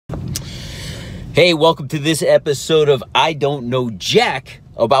Hey, welcome to this episode of I Don't Know Jack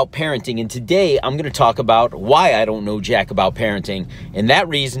About Parenting. And today I'm going to talk about why I don't know jack about parenting. And that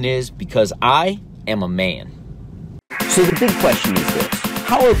reason is because I am a man. So the big question is this: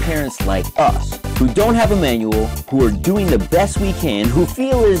 how are parents like us, who don't have a manual, who are doing the best we can, who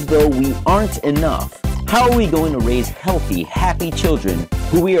feel as though we aren't enough, how are we going to raise healthy, happy children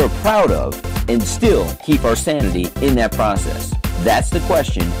who we are proud of and still keep our sanity in that process? That's the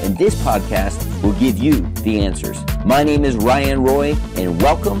question, and this podcast will give you the answers. My name is Ryan Roy, and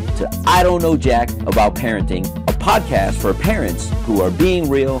welcome to I Don't Know Jack About Parenting, a podcast for parents who are being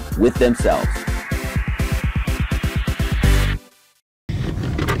real with themselves.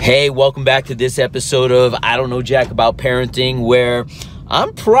 Hey, welcome back to this episode of I Don't Know Jack About Parenting, where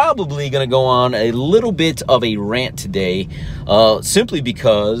I'm probably going to go on a little bit of a rant today, simply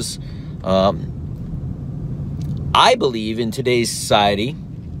because I believe in today's society,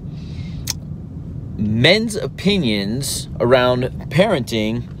 men's opinions around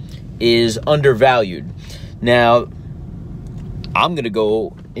parenting is undervalued. Now, I'm going to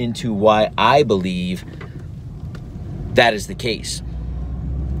go into why I believe that is the case.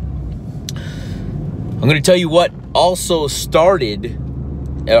 I'm going to tell you what also started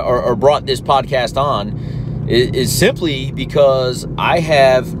or brought this podcast on is simply because I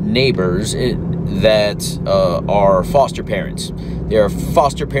have neighbors that are foster parents. They are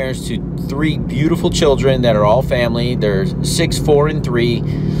foster parents to 3 beautiful children that are all family. They're 6, 4, and 3.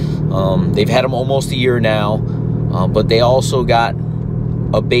 They've had them almost a year now, but they also got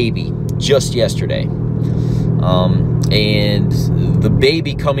a baby just yesterday. And the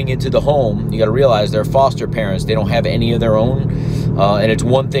baby coming into the home, you got to realize they're foster parents. They don't have any of their own. And it's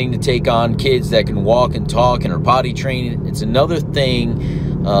one thing to take on kids that can walk and talk and are potty trained. It's another thing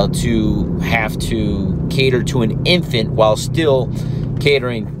to have to cater to an infant while still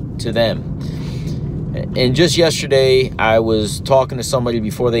catering to them. And just yesterday, I was talking to somebody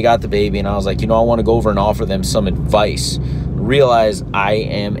before they got the baby, and I was like, I want to go over and offer them some advice. Realize I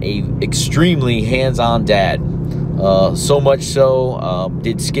am a extremely hands-on dad. So much so,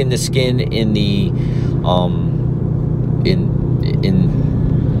 did skin to skin in the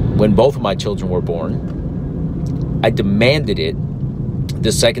when both of my children were born. I demanded it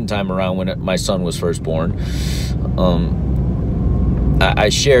the second time around when my son was first born. I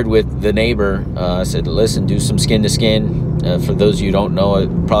shared with the neighbor. I said, listen, do some skin to skin. For those of you who don't know,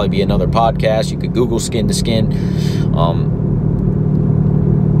 it'd probably be another podcast. You could Google skin to skin.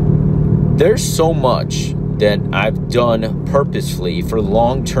 There's so much that I've done purposefully for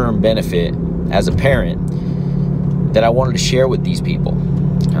long-term benefit as a parent that I wanted to share with these people.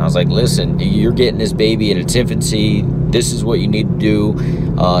 And I was like, listen, you're getting this baby at its infancy. This is what you need to do.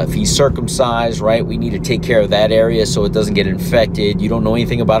 If he's circumcised, right, we need to take care of that area so it doesn't get infected. You don't know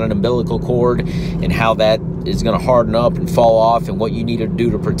anything about an umbilical cord and how that is going to harden up and fall off and what you need to do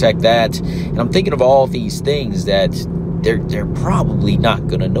to protect that. And I'm thinking of all these things that they're probably not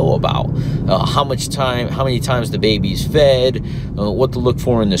going to know about. How many times the baby's fed, what to look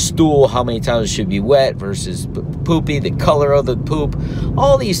for in the stool, how many times it should be wet versus poopy, the color of the poop,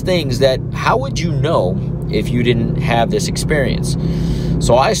 all these things that how would you know if you didn't have this experience?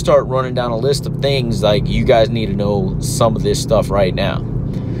 So I start running down a list of things like you guys need to know some of this stuff right now.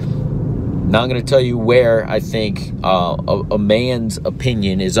 Now I'm going to tell you where I think a man's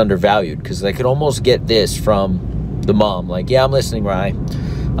opinion is undervalued, because I could almost get this from the mom, like, yeah, I'm listening, Ryan.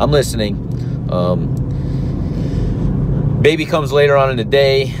 I'm listening. Baby comes later on in the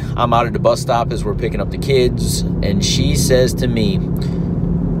day. I'm out at the bus stop as we're picking up the kids, and she says to me,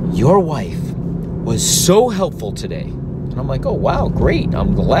 your wife was so helpful today. And I'm like, oh, wow, great.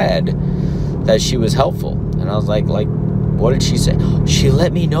 I'm glad that she was helpful. And I was like, what did she say? She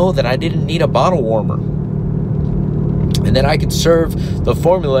let me know that I didn't need a bottle warmer and that I could serve the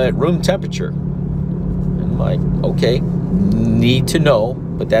formula at room temperature. And I'm like, okay, need to know.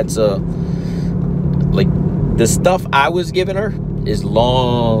 But that's the stuff I was giving her is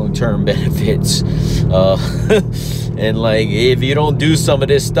long-term benefits. And if you don't do some of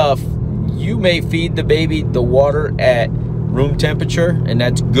this stuff, you may feed the baby the water at room temperature, and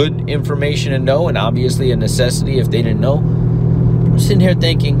that's good information to know, and obviously a necessity if they didn't know. I'm sitting here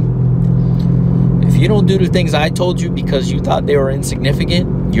thinking, if you don't do the things I told you because you thought they were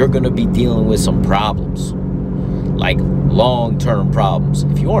insignificant, you're going to be dealing with some problems, like long-term problems.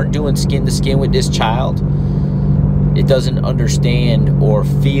 If you aren't doing skin to skin with this child, it doesn't understand or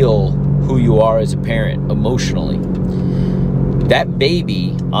feel who you are as a parent emotionally. That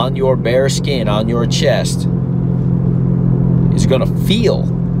baby on your bare skin, on your chest, is going to feel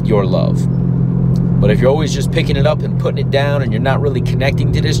your love. But if you're always just picking it up and putting it down and you're not really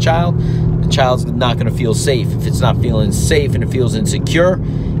connecting to this child, child's not going to feel safe. If it's not feeling safe and it feels insecure,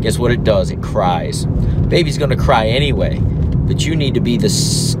 guess what it does? It cries. Baby's going to cry anyway, but you need to be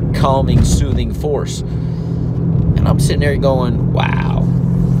this calming, soothing force. And I'm sitting there going, wow.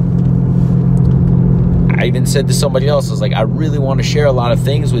 I even said to somebody else, I was like, I really want to share a lot of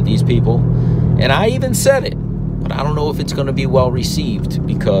things with these people. And I even said it, but I don't know if it's going to be well received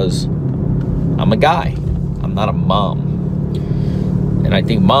because I'm a guy. I'm not a mom. And I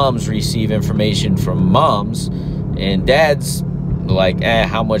think moms receive information from moms, and dads like,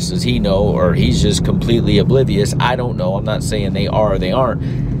 how much does he know? Or he's just completely oblivious. I don't know. I'm not saying they are or they aren't.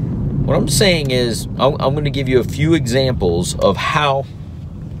 What I'm saying is I'm going to give you a few examples of how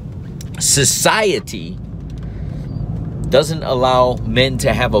society doesn't allow men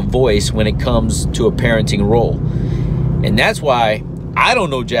to have a voice when it comes to a parenting role. And that's why I don't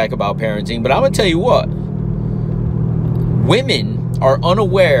know jack about parenting, but I'm going to tell you what. Women are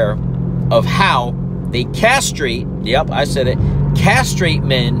unaware of how they castrate, yep, I said it, castrate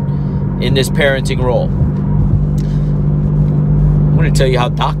men in this parenting role. I'm going to tell you how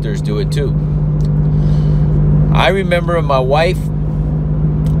doctors do it too. I remember my wife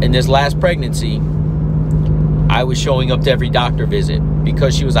in this last pregnancy, I was showing up to every doctor visit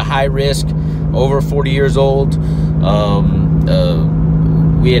because she was a high risk, over 40 years old.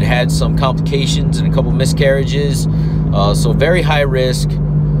 We had some complications and a couple miscarriages. So very high risk,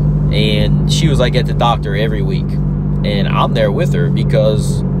 and she was like at the doctor every week, and I'm there with her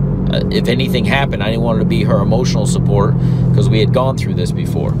because if anything happened, I didn't want her to be her emotional support because we had gone through this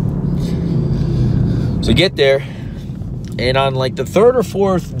before. So get there, and on like the third or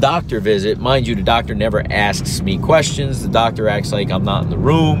fourth doctor visit, mind you, the doctor never asks me questions. The doctor acts like I'm not in the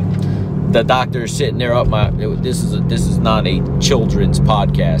room. The doctor's sitting there up my, this is not a children's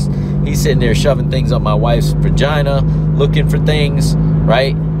podcast. He's sitting there shoving things up my wife's vagina, looking for things,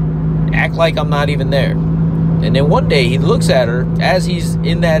 right? Act like I'm not even there. And then one day he looks at her as he's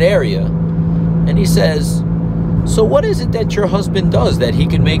in that area and he says, so what is it that your husband does that he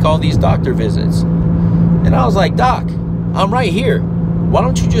can make all these doctor visits? And I was like, Doc, I'm right here. Why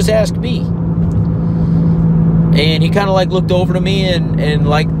don't you just ask me? And he kind of like looked over to me and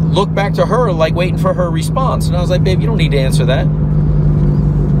like looked back to her, like waiting for her response. And I was like, babe, you don't need to answer that.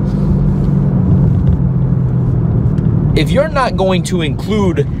 If you're not going to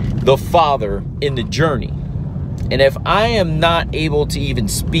include the father in the journey, and if I am not able to even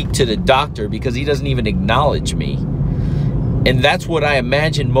speak to the doctor because he doesn't even acknowledge me, and that's what I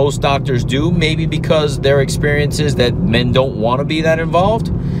imagine most doctors do, maybe because their experience is that men don't want to be that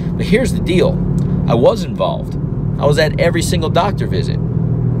involved. But here's the deal. I was involved. I was at every single doctor visit.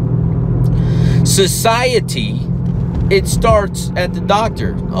 Society, it starts at the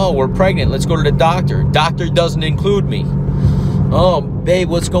doctor. Oh, we're pregnant. Let's go to the doctor. Doctor doesn't include me. Oh, babe,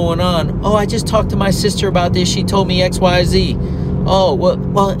 what's going on? Oh, I just talked to my sister about this. She told me X, Y, Z. Oh,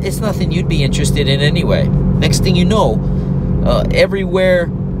 well, it's nothing you'd be interested in anyway. Next thing you know,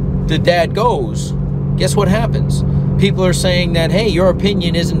 everywhere the dad goes, guess what happens? People are saying that, hey, your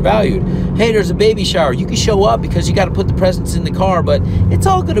opinion isn't valued. Hey, there's a baby shower. You can show up because you got to put the presents in the car, but it's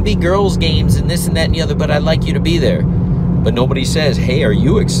all going to be girls' games and this and that and the other, but I'd like you to be there. But nobody says, hey, are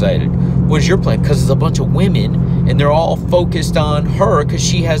you excited? What's your plan? Because it's a bunch of women, and they're all focused on her because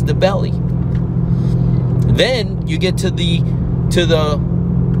she has the belly. Then you get to the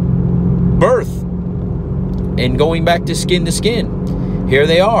birth and going back to skin. Here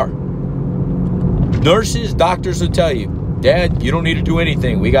they are. Nurses, doctors will tell you, Dad, you don't need to do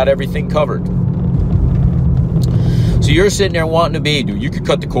anything. We got everything covered. So you're sitting there wanting to be, dude, you could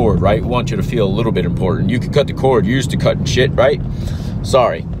cut the cord, right? We want you to feel a little bit important. You could cut the cord. You're used to cutting shit, right?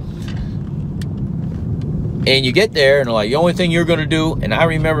 Sorry. And you get there and they're like, the only thing you're going to do, and I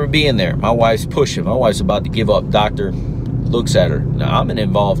remember being there. My wife's pushing. My wife's about to give up. Doctor looks at her. Now, I'm an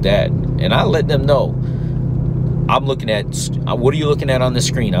involved dad. And I let them know. I'm looking at, what are you looking at on the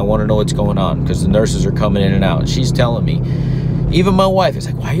screen? I want to know what's going on because the nurses are coming in and out. And she's telling me. Even my wife is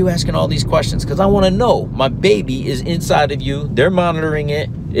like, why are you asking all these questions? Because I want to know. My baby is inside of you. They're monitoring it.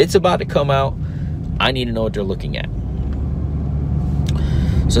 It's about to come out. I need to know what they're looking at.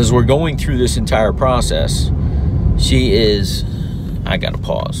 So as we're going through this entire process, I got to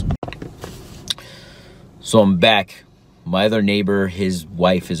pause. So I'm back. My other neighbor, his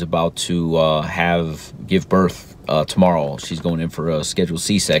wife is about to give birth tomorrow. She's going in for a scheduled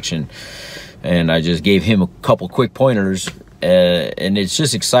C-section. And I just gave him a couple quick pointers. And it's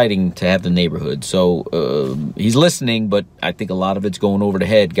just exciting to have the neighborhood. So he's listening, but I think a lot of it's going over the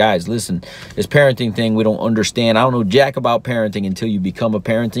head. Guys, listen, this parenting thing we don't understand. I don't know jack about parenting until you become a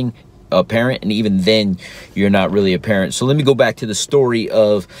parenting. a parent, and even then you're not really a parent. So let me go back to the story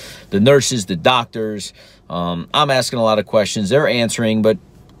of the nurses, the doctors. I'm asking a lot of questions, they're answering, but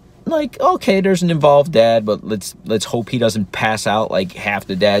like, okay, there's an involved dad, but let's hope he doesn't pass out like half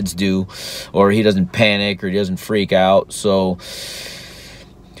the dads do, or he doesn't panic, or he doesn't freak out. So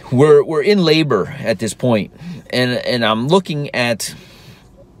we're in labor at this point, and I'm looking at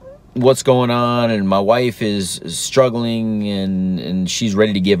what's going on, and my wife is struggling, and she's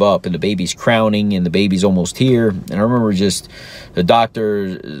ready to give up, and the baby's crowning, and the baby's almost here. And I remember just the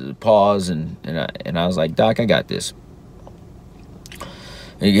doctor pause, and I was like, Doc, I got this.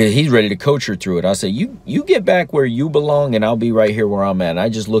 And he's ready to coach her through it. I say, you get back where you belong, and I'll be right here where I'm at. And I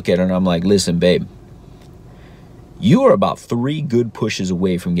just look at her, and I'm like, listen, babe, you are about 3 good pushes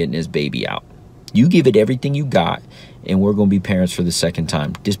away from getting this baby out. You give it everything you got, and we're going to be parents for the second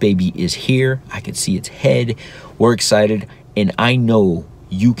time. This baby is here. I can see its head. We're excited, and I know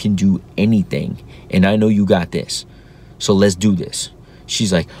you can do anything, and I know you got this. So let's do this.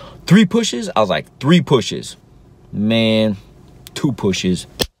 She's like, 3 pushes? I was like, 3 pushes. Man, 2 pushes.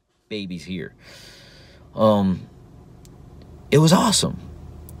 Baby's here. It was awesome.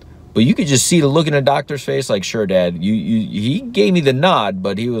 But you could just see the look in the doctor's face, like, sure, Dad. He gave me the nod,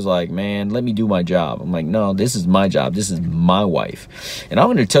 but he was like, man, let me do my job. I'm like, no, this is my job. This is my wife. And I'm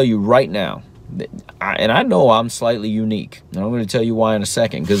going to tell you right now, and I know I'm slightly unique, and I'm going to tell you why in a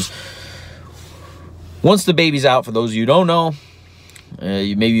second, because once the baby's out, for those of you who don't know,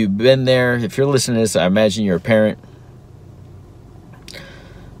 maybe you've been there. If you're listening to this, I imagine you're a parent.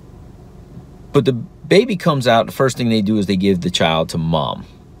 But the baby comes out, the first thing they do is they give the child to mom.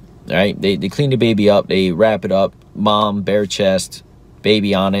 Right? They clean the baby up, they wrap it up, mom, bare chest,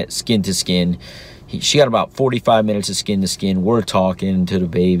 baby on it, skin to skin. She got about 45 minutes of skin to skin. We're talking to the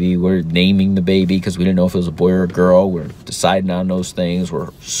baby. We're naming the baby because we didn't know if it was a boy or a girl. We're deciding on those things. We're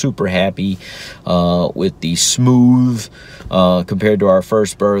super happy with the smooth, compared to our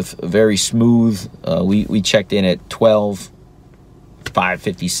first birth, very smooth. We checked in at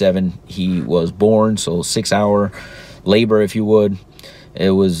 5:57. He was born, so 6-hour labor, if you would.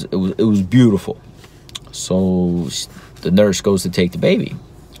 It was beautiful. So the nurse goes to take the baby,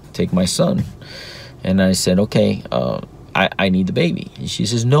 take my son. And I said, okay, I need the baby. And she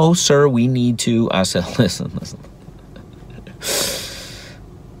says, no, sir, we need to. I said, listen.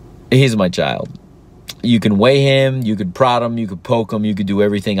 He's my child. You can weigh him, you could prod him, you could poke him, you could do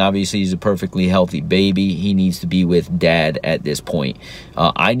everything. Obviously, he's a perfectly healthy baby. He needs to be with dad at this point.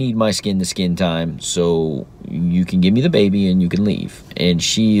 I need my skin-to-skin time, so you can give me the baby and you can leave. And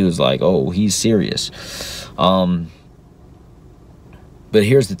she was like, oh, he's serious. But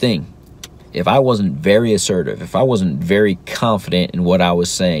here's the thing. If I wasn't very assertive, if I wasn't very confident in what I was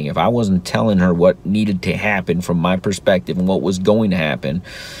saying, if I wasn't telling her what needed to happen from my perspective and what was going to happen,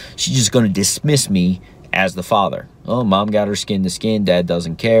 she's just going to dismiss me as the father. Oh, mom got her skin to skin, dad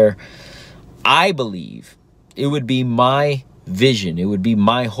doesn't care. I believe it would be my vision, it would be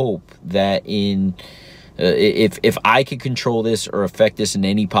my hope that if I could control this or affect this in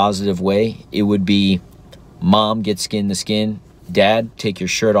any positive way, it would be mom gets skin to skin. Dad, take your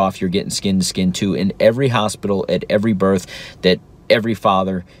shirt off. You're getting skin to skin too. In every hospital, at every birth, that every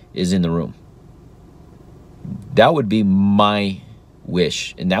father is in the room. That would be my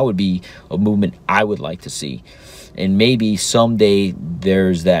wish. And that would be a movement I would like to see. And maybe someday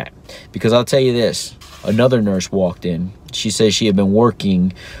there's that. Because I'll tell you this. Another nurse walked in. She says she had been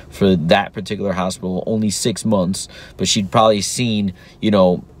working for that particular hospital only 6 months. But she'd probably seen,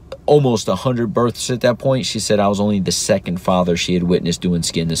 almost 100 births at that point. She said I was only the second father she had witnessed doing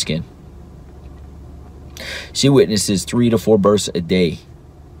skin to skin. She witnesses 3 to 4 births a day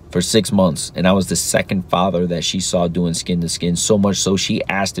for 6 months, and I was the second father that she saw doing skin to skin, so much so she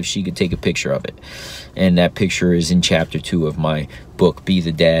asked if she could take a picture of it. And that picture is in chapter 2 of my book, Be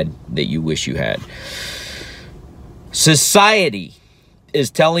the Dad That You Wish You Had. Society is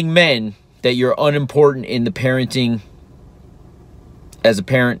telling men that you're unimportant in the parenting as a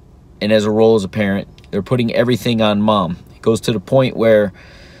parent and as a role as a parent. They're putting everything on mom. It goes to the point where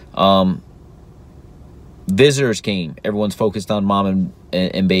visitors came. Everyone's focused on mom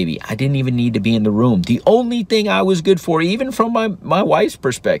and baby. I didn't even need to be in the room. The only thing I was good for, even from my wife's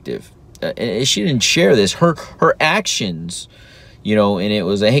perspective, she didn't share this. Her actions, and it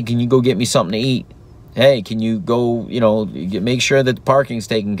was, hey, can you go get me something to eat? Hey, can you go, make sure that the parking's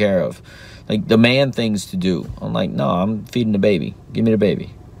taken care of? Like, demand things to do. I'm like, no, I'm feeding the baby. Give me the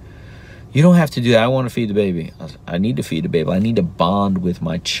baby. You don't have to do that. I want to feed the baby. I need to feed the baby. I need to bond with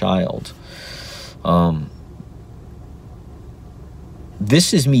my child.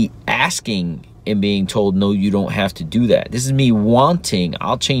 This is me asking and being told, no, you don't have to do that. This is me wanting,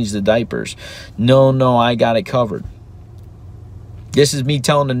 I'll change the diapers. No, I got it covered. This is me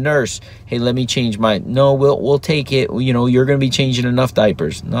telling the nurse, hey, let me change no, we'll take it. You know, you're going to be changing enough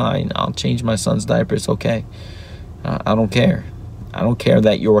diapers. No, I'll change my son's diapers. Okay. I don't care. I don't care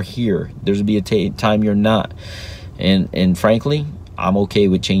that you're here. There's going to be a time you're not. And frankly, I'm okay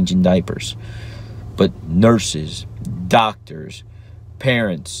with changing diapers. But nurses, doctors,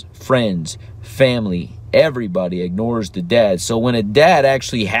 parents, friends, family, everybody ignores the dad. So when a dad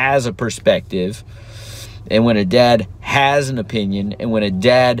actually has a perspective, and when a dad has an opinion, and when a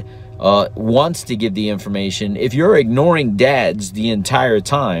dad wants to give the information, if you're ignoring dads the entire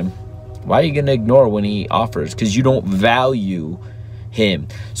time, why are you going to ignore when he offers? Because you don't value him.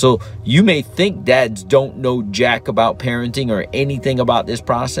 So you may think dads don't know jack about parenting or anything about this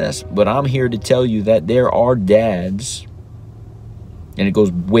process, but I'm here to tell you that there are dads, and it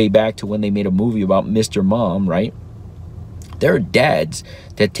goes way back to when they made a movie about Mr. Mom, right? There are dads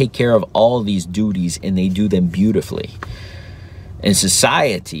that take care of all these duties, and they do them beautifully. And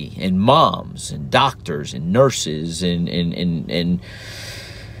society, and moms, and doctors, and nurses, and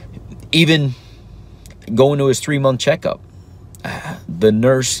even going to his 3-month checkup.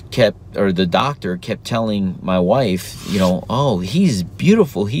 The doctor kept telling my wife, you know, oh, he's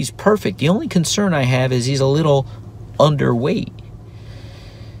beautiful, he's perfect. The only concern I have is he's a little underweight.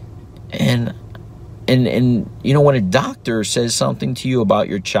 And you know, when a doctor says something to you about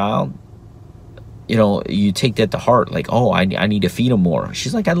your child, you know, you take that to heart, like, oh, I need to feed him more.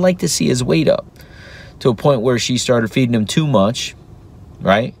 She's like, I'd like to see his weight up, to a point where she started feeding him too much,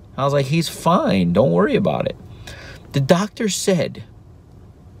 right? I was like, he's fine, don't worry about it. The doctor said,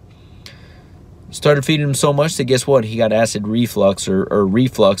 started feeding him so much that guess what? He got acid reflux or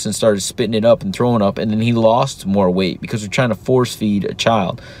reflux and started spitting it up and throwing up, and then he lost more weight because we're trying to force feed a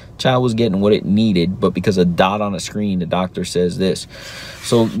child. Child was getting what it needed, but because a dot on a screen, the doctor says this.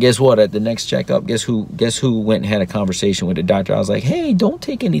 So guess what? At the next checkup, guess who went and had a conversation with the doctor? I was like, hey, don't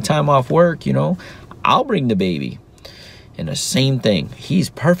take any time off work, you know. I'll bring the baby. And the same thing. He's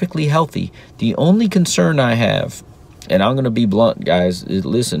perfectly healthy. The only concern I have, and I'm going to be blunt, guys, is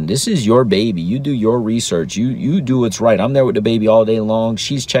listen, this is your baby. You do your research. You do what's right. I'm there with the baby all day long.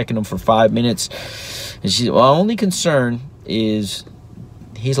 She's checking him for 5 minutes. And my only concern is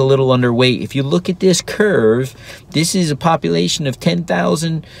he's a little underweight. If you look at this curve, this is a population of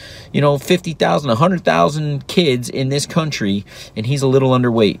 10,000, 50,000, 100,000 kids in this country, and he's a little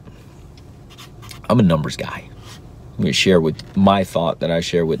underweight. I'm a numbers guy. I'm going to share with my thought that I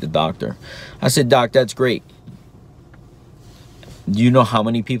share with the doctor. I said, Doc, that's great. Do you know how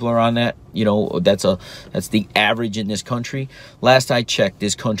many people are on that? That's the average in this country. Last I checked,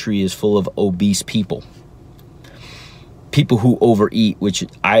 this country is full of obese people. People who overeat, which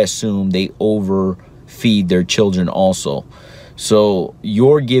I assume they overfeed their children also. So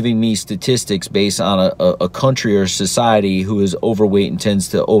you're giving me statistics based on a country or society who is overweight and tends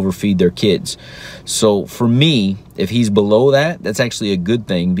to overfeed their kids. So for me, if he's below that, that's actually a good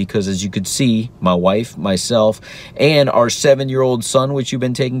thing, because as you could see, my wife, myself, and our 7-year-old son, which you've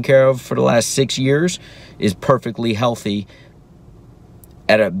been taking care of for the last 6 years, is perfectly healthy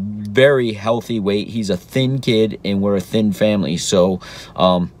at a very healthy weight. He's a thin kid, and we're a thin family. So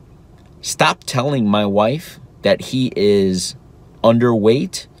stop telling my wife that he is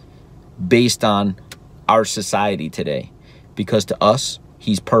underweight based on our society today, because to us,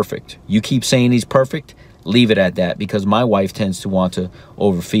 he's perfect. You keep saying he's perfect, leave it at that, because my wife tends to want to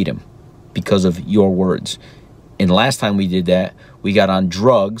overfeed him because of your words. And last time we did that, we got on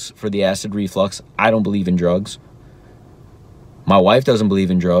drugs for the acid reflux. I don't believe in drugs. My wife doesn't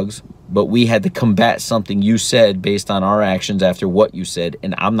believe in drugs, but we had to combat something you said based on our actions after what you said,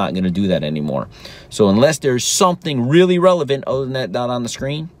 and I'm not going to do that anymore. So unless there's something really relevant other than that dot on the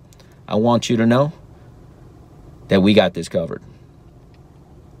screen, I want you to know that we got this covered.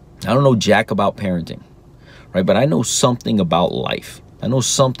 I don't know jack about parenting, right? But I know something about life. I know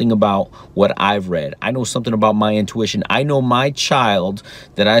something about what I've read. I know something about my intuition. I know my child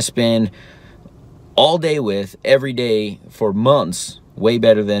that I spend all day with, every day for months, way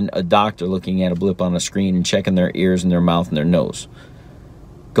better than a doctor looking at a blip on a screen and checking their ears and their mouth and their nose.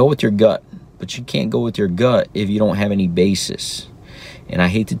 Go with your gut, but you can't go with your gut if you don't have any basis. And I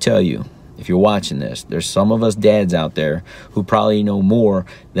hate to tell you, if you're watching this, there's some of us dads out there who probably know more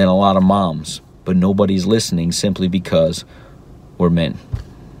than a lot of moms, but nobody's listening simply because we're men.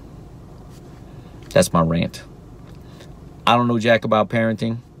 That's my rant. I don't know jack about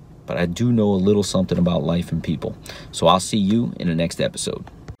parenting, but I do know a little something about life and people. So I'll see you in the next episode.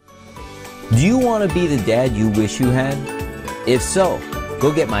 Do you want to be the dad you wish you had? If so,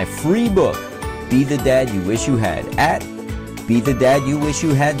 go get my free book, Be the Dad You Wish You Had at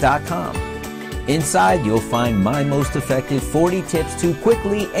BeTheDadYouWishYouHad.com. Inside, you'll find my most effective 40 tips to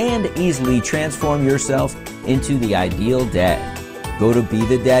quickly and easily transform yourself into the ideal dad. Go to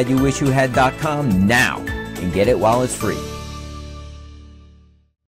BeTheDadYouWishYouHad.com now and get it while it's free.